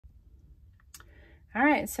All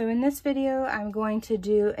right, so in this video, I'm going to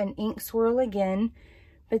do an ink swirl again,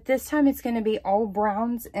 but this time it's going to be all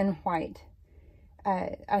browns and white.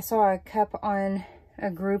 I saw a cup on a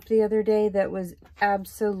group the other day that was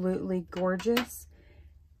absolutely gorgeous.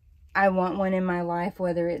 I want one in my life,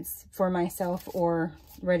 whether it's for myself or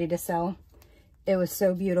ready to sell. It was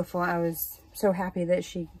so beautiful. I was so happy that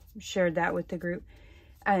she shared that with the group.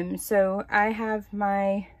 So I have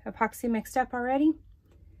my epoxy mixed up already.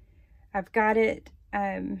 I've got it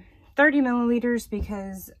 30 milliliters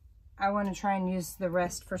because I want to try and use the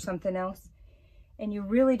rest for something else. And you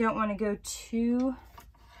really don't want to go too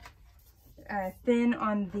thin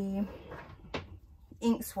on the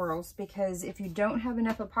ink swirls, because if you don't have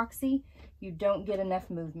enough epoxy, you don't get enough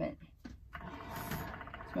movement. So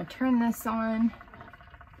I'm going to turn this on,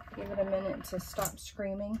 give it a minute to stop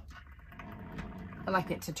screaming. I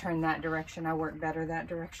like it to turn that direction. I work better that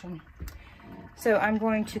direction. So I'm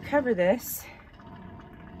going to cover this.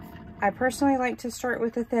 I personally like to start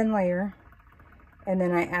with a thin layer and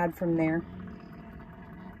then I add from there.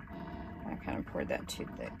 I kind of poured that too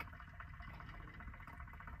thick.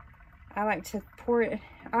 I like to pour it,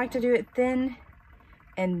 I like to do it thin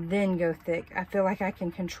and then go thick. I feel like I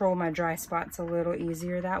can control my dry spots a little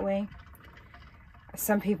easier that way.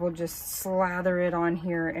 Some people just slather it on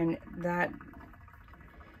here and that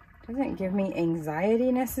doesn't give me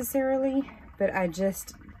anxiety necessarily, but I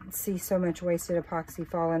just see so much wasted epoxy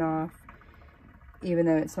falling off. Even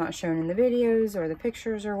though it's not shown in the videos or the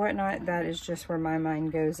pictures or whatnot, that is just where my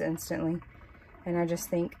mind goes instantly. And I just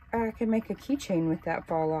think, oh, I could make a keychain with that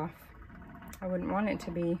fall off. I wouldn't want it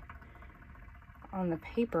to be on the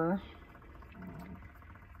paper.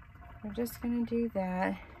 We're just gonna do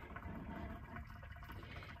that.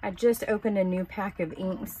 I just opened a new pack of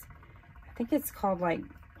inks. I think it's called like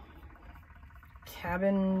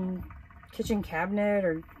kitchen cabinet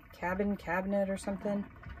or cabin cabinet or something.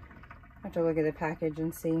 I have to look at the package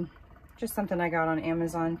and see. Just something I got on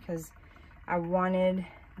Amazon because I wanted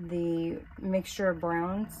the mixture of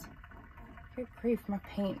browns. Good grief, my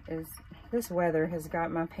paint is, this weather has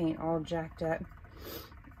got my paint all jacked up.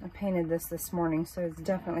 I painted this morning, so it's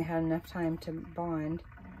definitely had enough time to bond.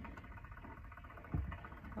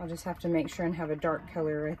 I'll just have to make sure and have a dark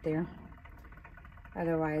color right there.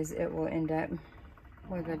 Otherwise, it will end up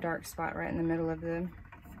with a dark spot right in the middle of the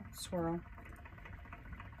swirl.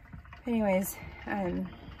 Anyways,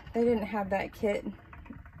 they didn't have that kit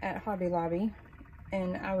at Hobby Lobby,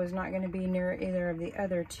 and I was not going to be near either of the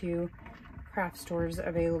other two craft stores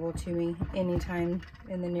available to me anytime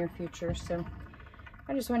in the near future. So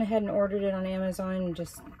I just went ahead and ordered it on Amazon and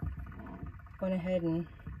just went ahead and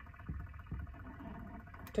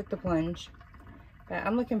took the plunge. But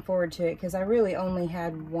I'm looking forward to it because I really only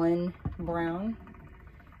had one brown,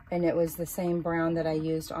 and it was the same brown that I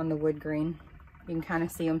used on the wood grain. You can kind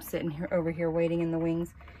of see them sitting here over here waiting in the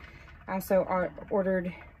wings. I also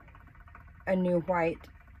ordered a new white,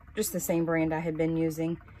 just the same brand I had been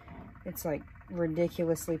using. It's like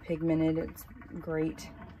ridiculously pigmented. It's great.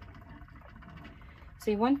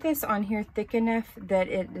 So you want this on here thick enough that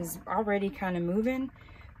it is already kind of moving,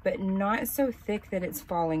 but not so thick that it's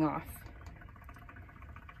falling off,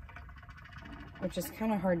 which is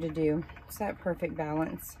kind of hard to do. It's that perfect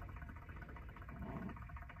balance.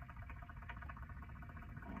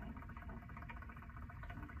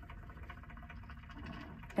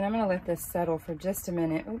 And I'm going to let this settle for just a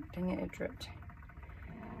minute. Oh, dang it, it dripped.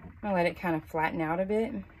 I'm going to let it kind of flatten out a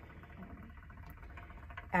bit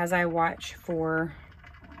as I watch for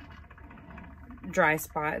dry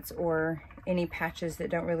spots or any patches that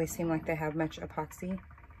don't really seem like they have much epoxy.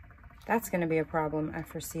 That's going to be a problem. I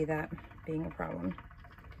foresee that being a problem.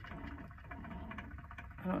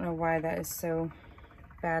 I don't know why that is so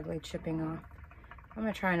badly chipping off. I'm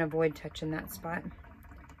going to try and avoid touching that spot.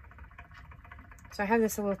 So I have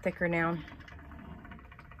this a little thicker now.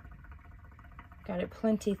 Got it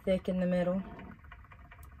plenty thick in the middle.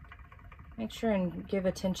 Make sure and give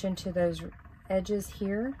attention to those edges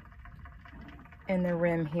here and the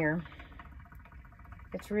rim here.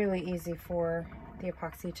 It's really easy for the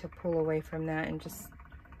epoxy to pull away from that and just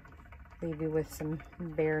leave you with some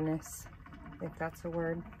bareness, if that's a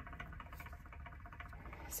word.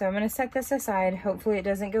 So I'm going to set this aside. Hopefully it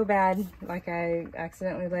doesn't go bad like I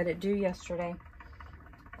accidentally let it do yesterday.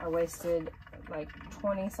 I wasted like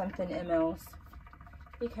 20 something mLs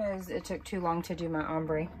because it took too long to do my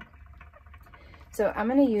ombre. So I'm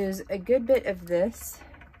going to use a good bit of this.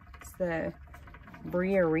 It's the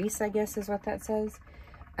Brea Reese, I guess is what that says.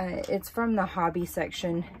 It's from the hobby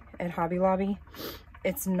section at Hobby Lobby.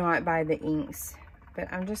 It's not by the inks,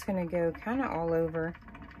 but I'm just going to go kind of all over.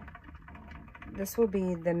 This will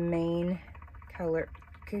be the main color.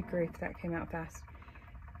 Good grief, that came out fast.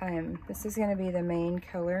 This is going to be the main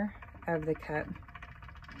color of the cup.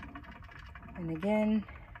 And again,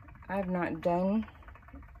 I've not done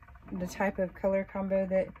the type of color combo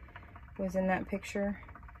that was in that picture.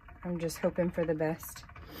 I'm just hoping for the best.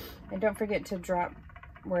 And don't forget to drop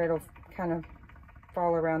where it'll kind of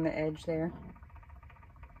fall around the edge there.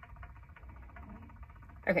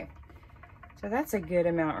 Okay, so that's a good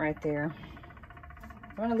amount right there.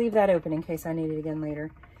 I want to leave that open in case I need it again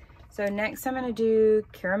later. So next I'm going to do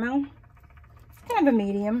caramel. It's kind of a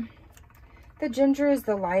medium. The ginger is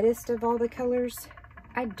the lightest of all the colors.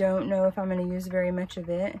 I don't know if I'm going to use very much of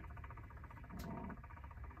it.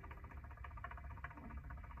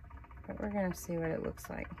 But we're going to see what it looks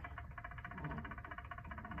like.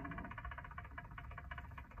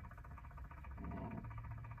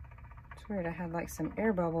 It's weird, I had like some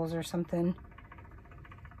air bubbles or something.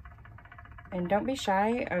 And don't be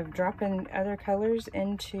shy of dropping other colors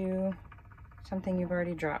into something you've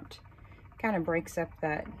already dropped. Kind of breaks up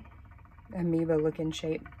that amoeba looking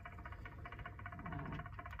shape.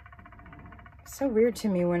 It's so weird to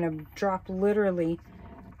me when a drop literally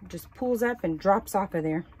just pulls up and drops off of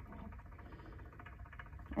there.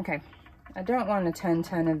 Okay, I don't want a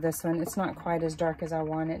ton of this one. It's not quite as dark as I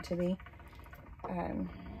want it to be.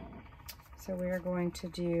 So we are going to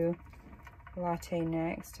do Latte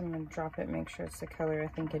next. I'm going to drop it, make sure it's the color I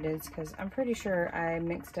think it is, because I'm pretty sure I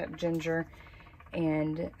mixed up ginger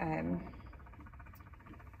and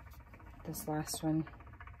this last one,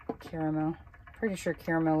 caramel. Pretty sure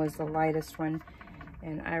caramel is the lightest one,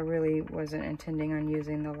 and I really wasn't intending on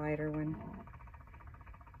using the lighter one.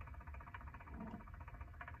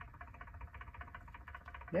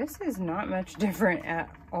 This is not much different at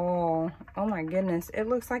all. Oh my goodness, it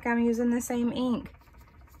looks like I'm using the same ink.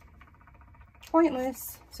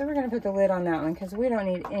 Pointless. So we're going to put the lid on that one because we don't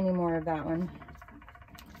need any more of that one.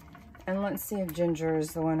 And let's see if ginger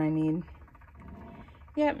is the one I need.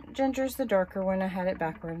 Yep, ginger's the darker one. I had it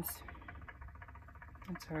backwards.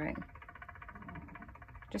 That's alright.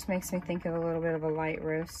 Just makes me think of a little bit of a light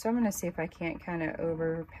roast. So I'm going to see if I can't kind of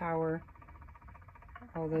overpower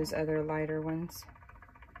all those other lighter ones.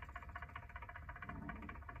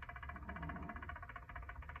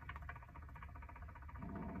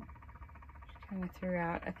 Kind of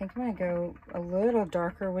throughout. I think I'm going to go a little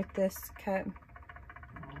darker with this cut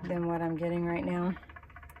than what I'm getting right now.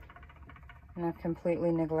 And I've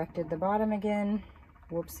completely neglected the bottom again.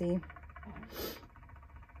 Whoopsie.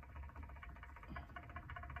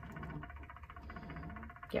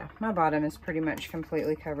 Yeah, my bottom is pretty much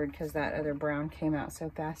completely covered because that other brown came out so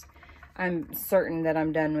fast. I'm certain that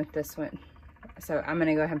I'm done with this one. So I'm going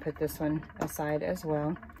to go ahead and put this one aside as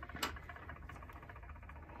well.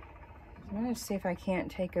 I'm going to see if I can't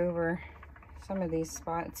take over some of these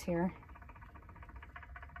spots here.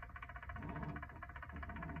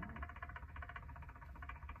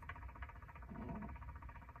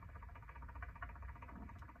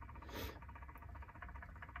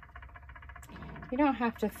 You don't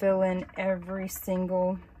have to fill in every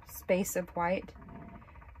single space of white.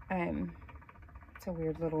 It's a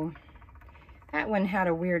weird little... That one had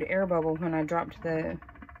a weird air bubble when I dropped the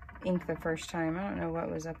ink the first time. I don't know what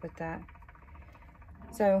was up with that.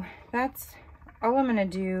 So that's all I'm going to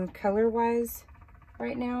do color-wise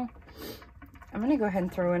right now. I'm going to go ahead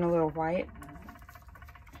and throw in a little white.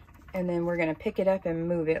 And then we're going to pick it up and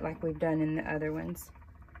move it like we've done in the other ones.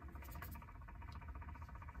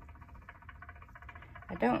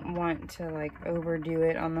 I don't want to like overdo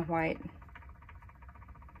it on the white.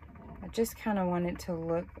 I just kind of want it to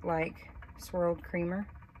look like swirled creamer.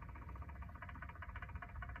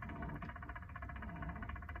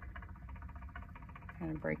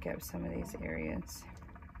 Kind of break up some of these areas.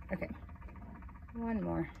 Okay, one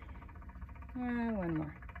more. One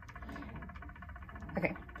more.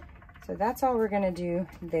 Okay, so that's all we're gonna do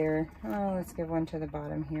there. Oh, let's give one to the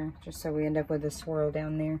bottom here, just so we end up with a swirl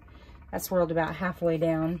down there. That swirled about halfway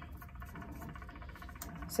down.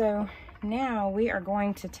 So now we are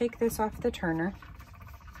going to take this off the turner.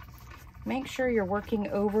 Make sure you're working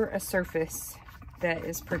over a surface that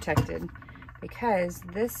is protected, because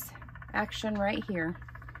this action right here,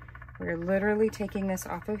 we're literally taking this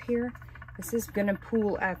off of here. This is gonna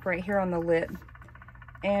pool up right here on the lip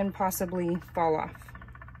and possibly fall off.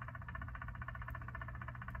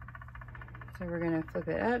 So we're gonna flip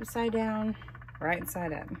it upside down, right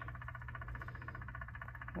side up.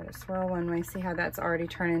 Let it swirl one way. See how that's already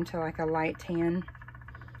turned into like a light tan?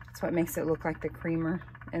 That's what makes it look like the creamer,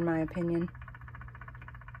 in my opinion.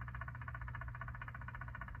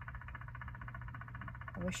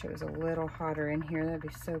 I wish it was a little hotter in here. That'd be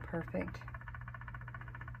so perfect.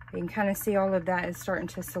 You can kind of see all of that is starting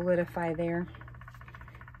to solidify there.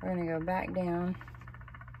 We're going to go back down.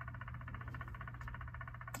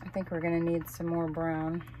 I think we're going to need some more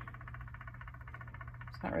brown.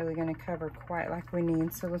 It's not really going to cover quite like we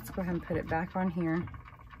need, so let's go ahead and put it back on here.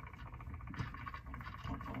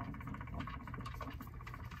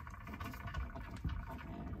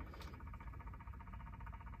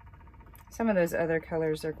 Some of those other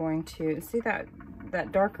colors are going to, see that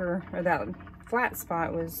darker, or that flat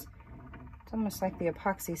spot was, it's almost like the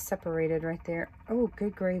epoxy separated right there. Oh,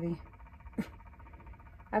 good gravy.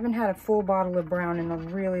 I haven't had a full bottle of brown in a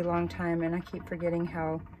really long time, and I keep forgetting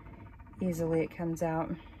how easily it comes out.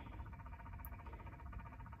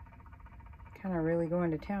 Kind of really going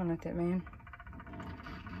to town with it, man.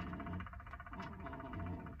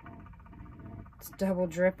 It's double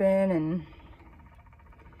dripping, and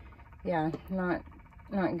yeah, not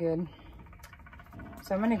good.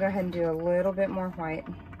 So I'm going to go ahead and do a little bit more white,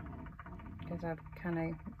 because I've kind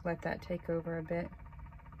of let that take over a bit.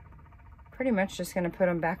 Pretty much just going to put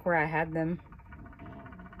them back where I had them.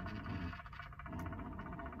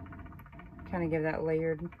 Kind of give that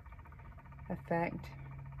layered effect.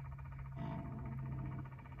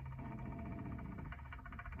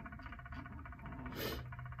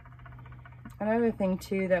 Another thing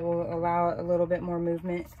too that will allow a little bit more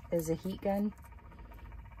movement is a heat gun.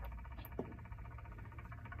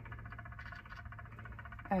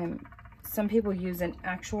 Some people use an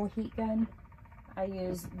actual heat gun. I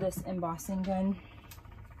use this embossing gun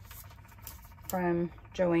from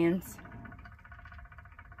Joann's.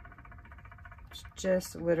 It's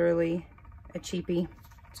just literally a cheapie.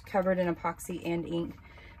 It's covered in epoxy and ink.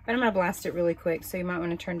 But I'm going to blast it really quick, so you might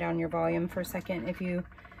want to turn down your volume for a second if you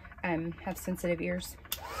have sensitive ears.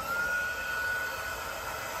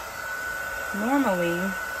 Normally,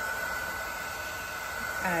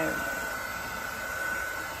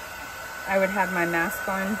 I would have my mask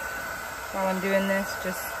on while I'm doing this,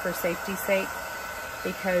 just for safety's sake,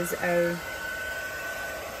 because of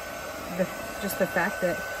just the fact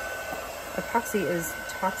that epoxy is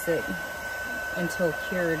toxic until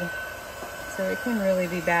cured. So it can really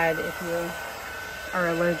be bad if you are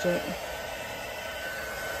allergic.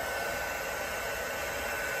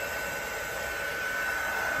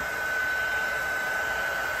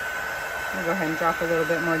 I'll go ahead and drop a little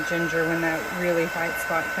bit more ginger when that really white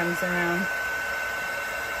spot comes around.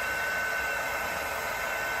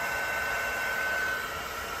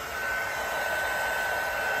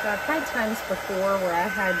 So I've had times before where I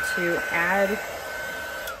had to add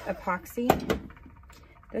epoxy.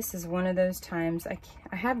 This is one of those times.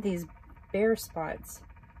 I have these bare spots.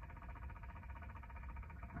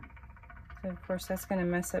 So of course that's going to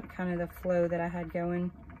mess up kind of the flow that I had going.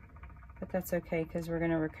 But that's okay, because we're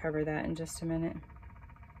going to recover that in just a minute.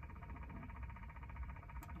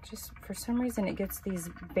 Just for some reason it gets these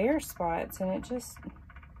bare spots, and it just,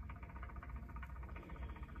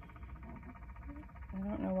 I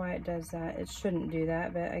don't know why it does that. It shouldn't do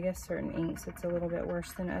that, but I guess certain inks it's a little bit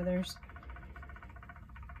worse than others.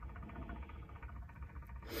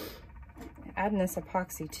 Adding this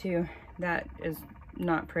epoxy too, that is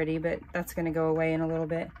not pretty, but that's going to go away in a little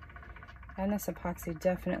bit. Adding this epoxy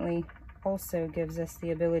definitely also gives us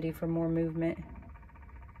the ability for more movement.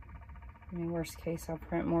 I mean, worst case, I'll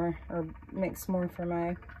print more or mix more for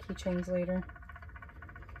my keychains later.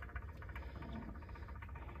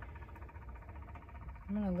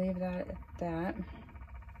 I'm going to leave that at that.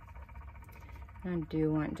 I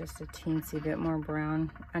do want just a teensy bit more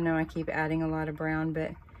brown. I know I keep adding a lot of brown,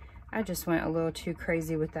 but I just went a little too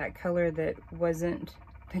crazy with that color that wasn't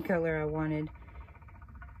the color I wanted.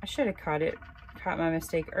 I should have caught my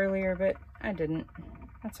mistake earlier, but I didn't.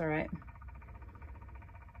 That's all right.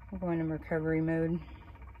 I'm going in recovery mode.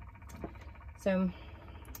 So I'm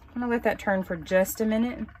gonna let that turn for just a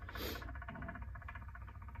minute.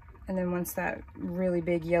 And then once that really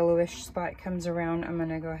big yellowish spot comes around, I'm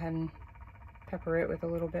gonna go ahead and pepper it with a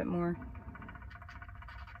little bit more.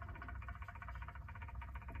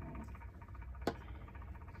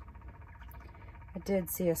 I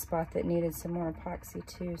did see a spot that needed some more epoxy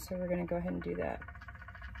too, so we're going to go ahead and do that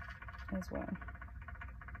as well.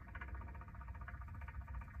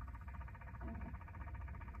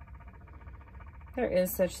 There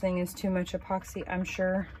is such thing as too much epoxy, I'm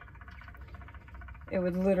sure. It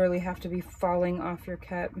would literally have to be falling off your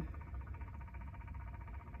cup.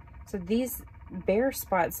 So these bare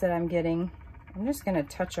spots that I'm getting, I'm just going to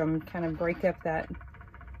touch them, kind of break up that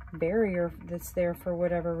barrier that's there for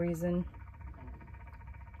whatever reason.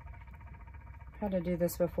 Had to do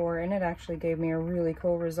this before, and it actually gave me a really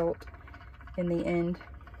cool result in the end.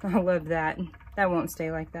 I love that. That won't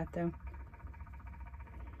stay like that though.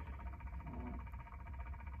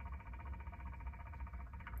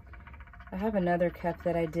 I have another cup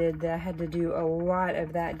that I did that I had to do a lot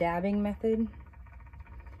of that dabbing method,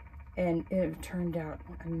 and it turned out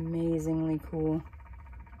amazingly cool.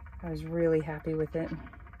 I was really happy with it,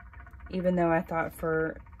 even though I thought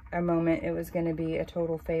for a moment it was going to be a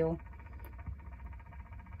total fail.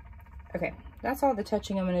 Okay, that's all the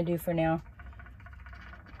touching I'm going to do for now.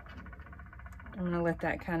 I'm going to let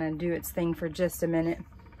that kind of do its thing for just a minute.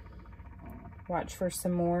 Watch for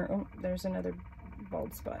some more. Oh, there's another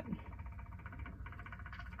bald spot.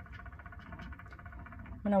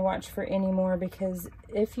 I'm going to watch for any more, because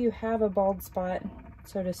if you have a bald spot,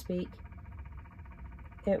 so to speak,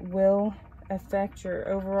 it will affect your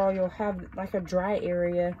overall, you'll have like a dry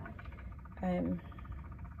area, and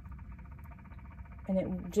it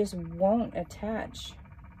just won't attach.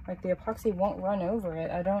 Like the epoxy won't run over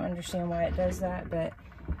it. I don't understand why it does that, but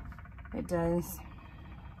it does.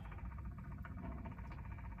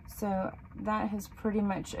 So that has pretty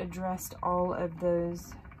much addressed all of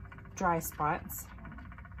those dry spots.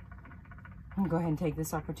 I'm going to go ahead and take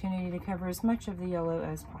this opportunity to cover as much of the yellow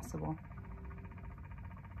as possible.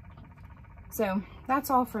 So that's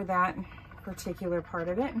all for that particular part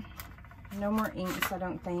of it. No more inks, I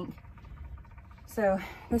don't think. So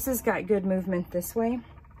this has got good movement this way.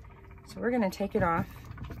 So we're going to take it off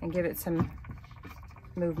and give it some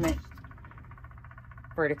movement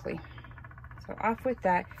vertically. So off with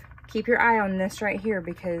that. Keep your eye on this right here,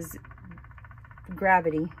 because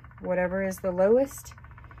gravity, whatever is the lowest,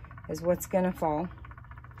 is what's going to fall.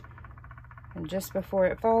 And just before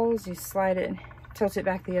it falls, you slide it, tilt it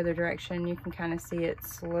back the other direction. You can kind of see it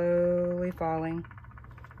slowly falling.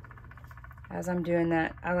 As I'm doing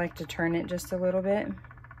that, I like to turn it just a little bit.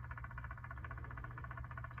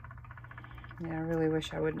 Yeah, I really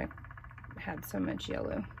wish I wouldn't have had so much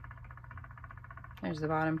yellow. There's the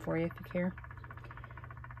bottom for you if you care.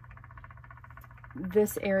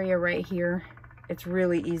 This area right here, it's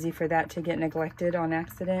really easy for that to get neglected on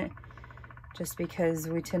accident, just because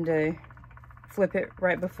we tend to flip it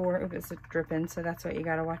right before. Oops, it's dripping, so that's what you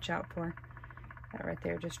got to watch out for. That right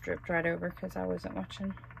there just dripped right over because I wasn't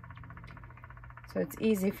watching. So it's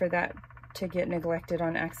easy for that to get neglected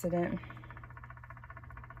on accident.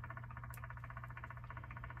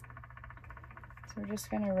 So we're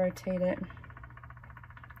just going to rotate it.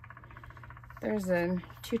 There's a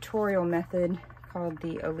tutorial method called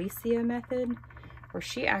the Alicia method, where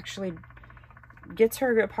she actually gets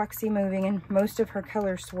her epoxy moving in most of her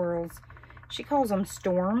color swirls. She calls them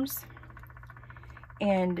storms,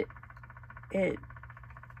 and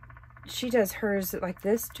she does hers like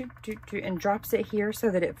this, and drops it here so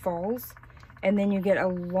that it falls, and then you get a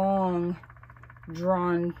long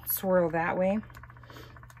drawn swirl that way.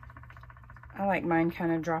 I like mine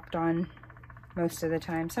kind of dropped on most of the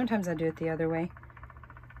time. Sometimes I do it the other way.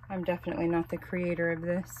 I'm definitely not the creator of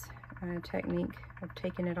this technique of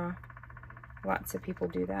taking it off. Lots of people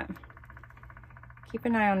do that. Keep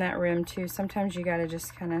an eye on that rim too. Sometimes you gotta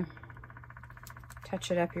just kind of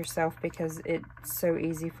touch it up yourself, because it's so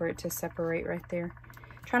easy for it to separate right there.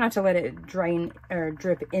 Try not to let it drain or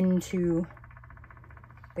drip into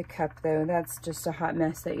the cup though. That's just a hot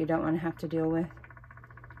mess that you don't want to have to deal with.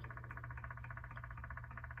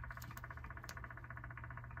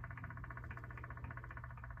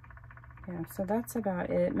 Yeah, so that's about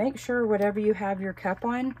it. Make sure whatever you have your cup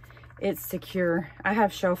on, it's secure. I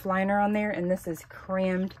have shelf liner on there, and this is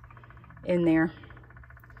crammed in there.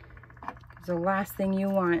 The last thing you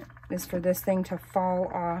want is for this thing to fall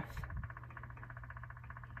off.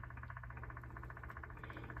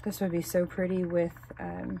 This would be so pretty with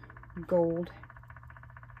gold.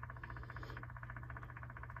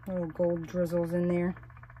 Little gold drizzles in there.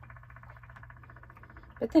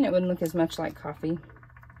 But then it wouldn't look as much like coffee.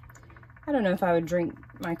 I don't know if I would drink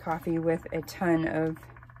my coffee with a ton of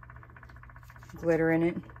glitter in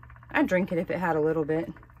it. I'd drink it if it had a little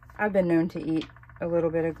bit. I've been known to eat a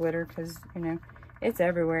little bit of glitter because, you know, it's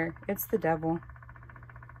everywhere. It's the devil.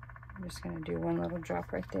 I'm just going to do one little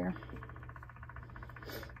drop right there.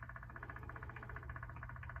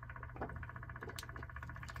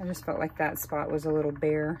 I just felt like that spot was a little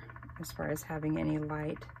bare as far as having any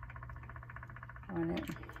light on it.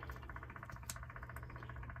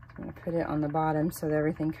 I'm going to put it on the bottom so that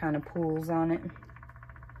everything kind of pools on it.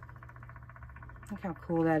 Look how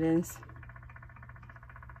cool that is.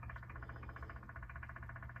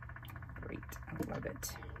 Great, I love it.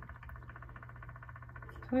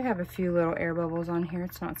 So we have a few little air bubbles on here.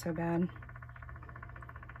 It's not so bad.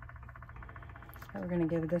 We're going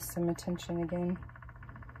to give this some attention again.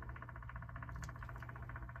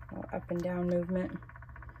 A little up and down movement.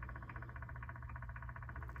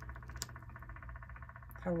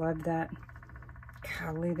 I love that.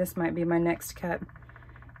 Golly, this might be my next cup.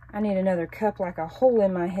 I need another cup like a hole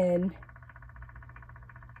in my head.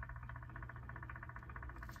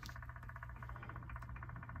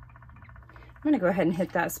 I'm gonna go ahead and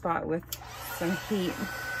hit that spot with some heat.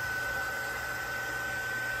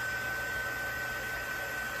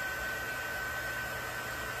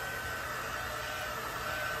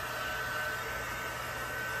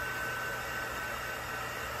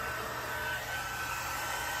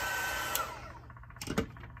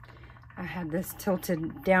 I had this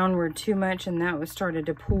tilted downward too much and that was started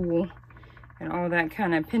to pool and all that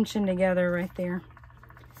kind of pinching together right there.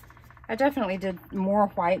 I definitely did more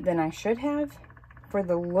white than I should have for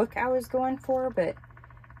the look I was going for, but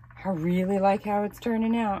I really like how it's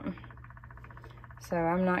turning out. So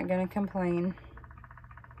I'm not gonna complain.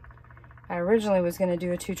 I originally was gonna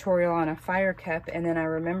do a tutorial on a fire cup, and then I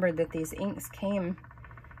remembered that these inks came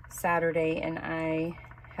Saturday and I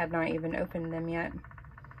had not even opened them yet.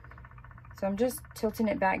 So I'm just tilting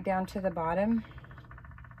it back down to the bottom.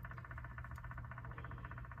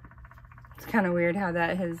 It's kind of weird how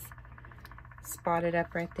that has spotted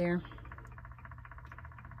up right there.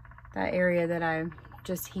 That area that I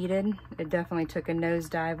just heated, it definitely took a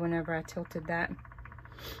nosedive whenever I tilted that.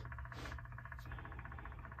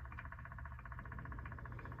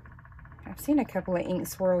 I've seen a couple of ink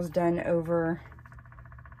swirls done over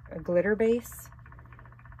a glitter base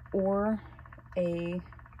or a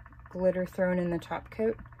glitter thrown in the top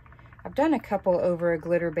coat. I've done a couple over a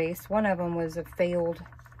glitter base. One of them was a failed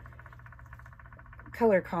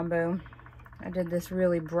color combo. I did this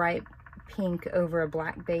really bright pink over a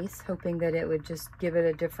black base, hoping that it would just give it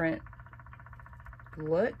a different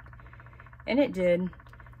look. And it did.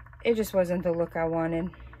 It just wasn't the look I wanted.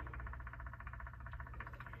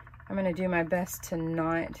 I'm going to do my best to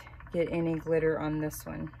not get any glitter on this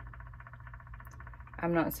one.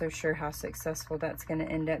 I'm not so sure how successful that's going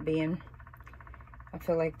to end up being. I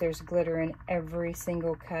feel like there's glitter in every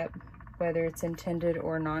single cup, whether it's intended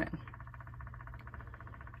or not.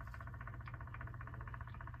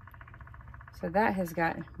 So that has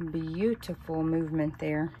got beautiful movement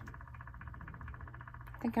there.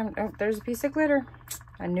 I think oh, there's a piece of glitter.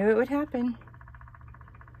 I knew it would happen.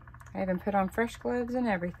 I even put on fresh gloves and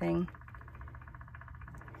everything.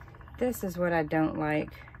 This is what I don't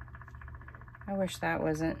like. I wish that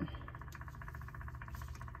wasn't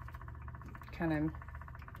kind of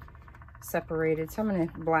separated. So I'm going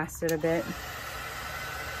to blast it a bit.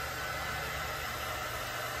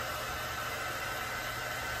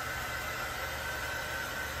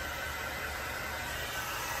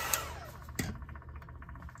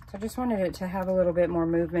 So I just wanted it to have a little bit more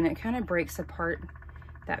movement. It kind of breaks apart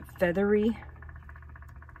that feathery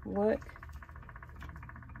look.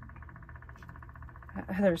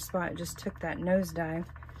 That other spot just took that nosedive.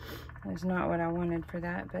 That's not what I wanted for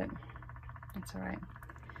that, but it's all right.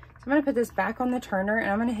 So I'm going to put this back on the turner and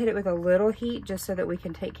I'm going to hit it with a little heat just so that we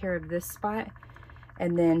can take care of this spot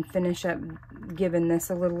and then finish up giving this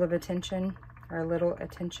a little of attention, or a little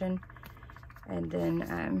attention. And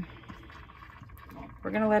then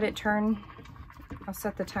we're going to let it turn. I'll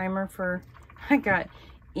set the timer for, I got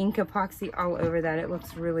ink epoxy all over that. It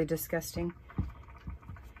looks really disgusting.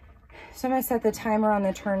 So I'm going to set the timer on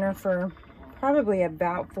the turner for probably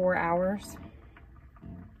about 4 hours.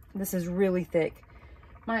 This is really thick.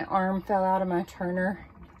 My arm fell out of my turner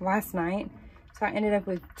last night, so I ended up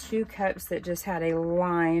with 2 cups that just had a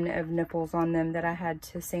line of nipples on them that I had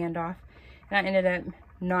to sand off. And I ended up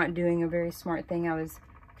not doing a very smart thing. I was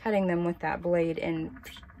cutting them with that blade and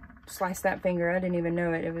sliced that finger. I didn't even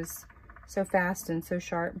know it. It was so fast and so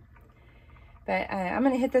sharp. But I'm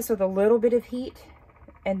going to hit this with a little bit of heat,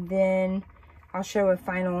 and then I'll show a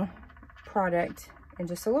final product in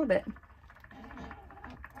just a little bit.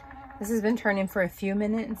 This has been turning for a few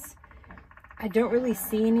minutes. I don't really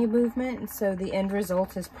see any movement, so the end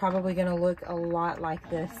result is probably going to look a lot like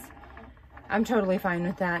this. I'm totally fine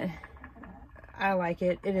with that. I like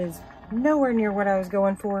it. It is nowhere near what I was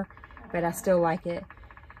going for, but I still like it.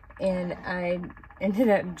 And I ended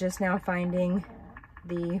up just now finding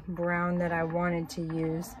the brown that I wanted to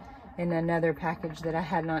use in another package that I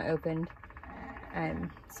had not opened.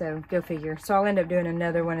 So go figure. So I'll end up doing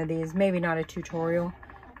another one of these, maybe not a tutorial,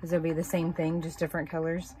 because it'll be the same thing, just different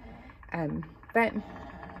colors. But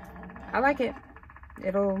I like it.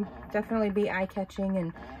 It'll definitely be eye-catching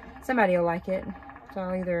and somebody will like it. So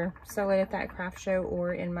I'll either sell it at that craft show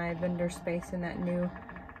or in my vendor space in that new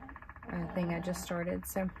thing I just started.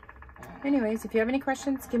 So anyways, if you have any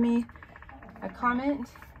questions, give me a comment.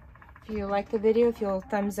 If you like the video, if you'll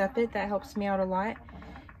thumbs up it, that helps me out a lot.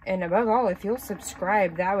 And above all, if you'll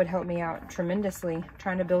subscribe, that would help me out tremendously. I'm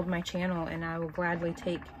trying to build my channel, and I will gladly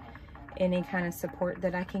take any kind of support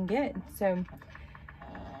that I can get. So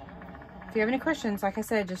if you have any questions, like I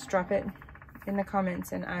said, just drop it in the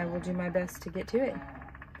comments and I will do my best to get to it.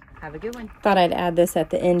 Have a good one. Thought I'd add this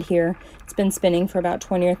at the end here. It's been spinning for about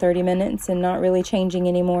 20 or 30 minutes and not really changing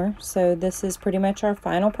anymore. So this is pretty much our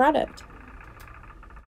final product.